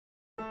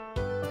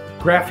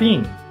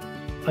Graphene,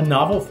 a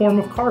novel form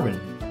of carbon,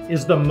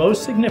 is the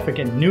most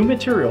significant new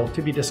material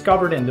to be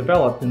discovered and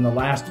developed in the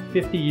last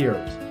 50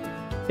 years.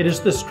 It is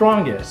the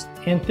strongest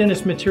and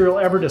thinnest material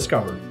ever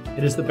discovered.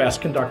 It is the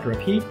best conductor of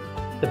heat,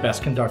 the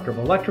best conductor of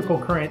electrical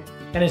current,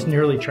 and is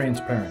nearly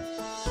transparent,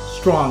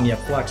 strong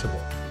yet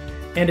flexible.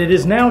 And it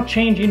is now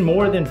changing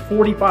more than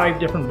 45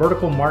 different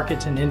vertical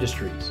markets and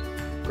industries.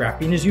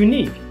 Graphene is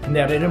unique in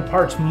that it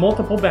imparts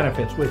multiple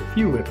benefits with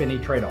few, if any,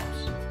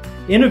 trade-offs.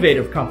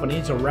 Innovative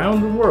companies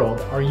around the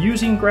world are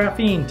using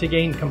graphene to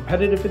gain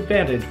competitive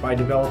advantage by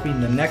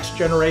developing the next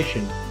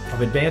generation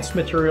of advanced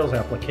materials,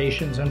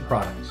 applications, and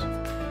products.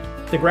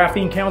 The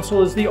Graphene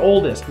Council is the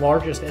oldest,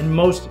 largest, and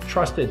most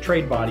trusted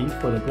trade body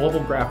for the global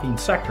graphene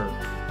sector,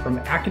 from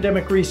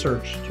academic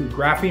research to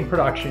graphene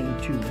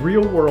production to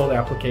real-world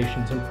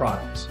applications and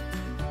products.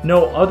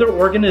 No other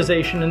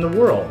organization in the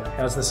world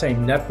has the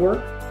same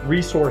network,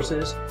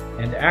 resources,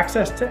 and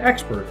access to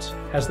experts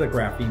as the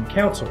Graphene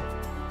Council.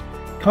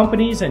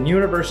 Companies and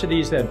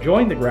universities that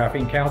join the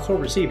Graphene Council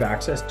receive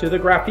access to the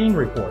Graphene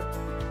Report,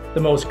 the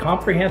most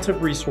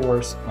comprehensive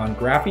resource on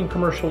graphene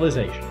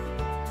commercialization.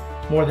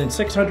 More than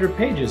 600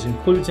 pages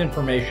includes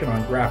information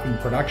on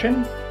graphene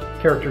production,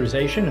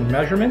 characterization and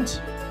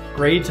measurements,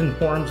 grades and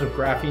forms of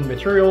graphene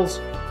materials,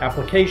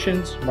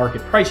 applications,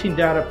 market pricing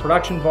data,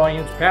 production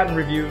volumes, patent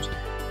reviews,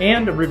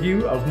 and a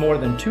review of more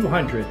than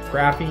 200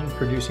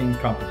 graphene-producing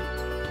companies.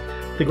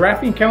 The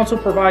Graphene Council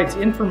provides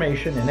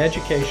information and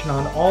education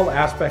on all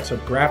aspects of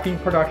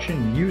graphene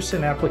production, use,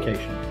 and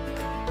application.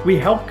 We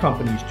help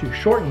companies to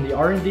shorten the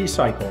R&D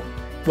cycle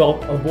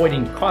while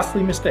avoiding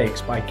costly mistakes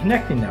by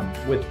connecting them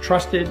with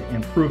trusted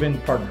and proven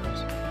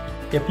partners.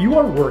 If you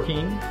are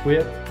working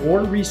with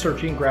or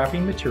researching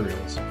graphene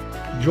materials,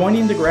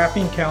 joining the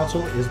Graphene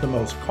Council is the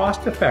most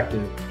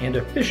cost-effective and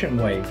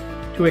efficient way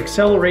to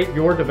accelerate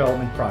your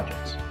development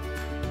projects.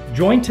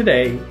 Join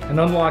today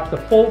and unlock the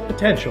full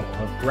potential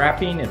of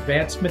graphene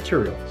advanced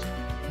materials.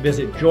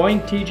 Visit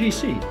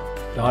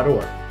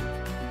jointgc.org.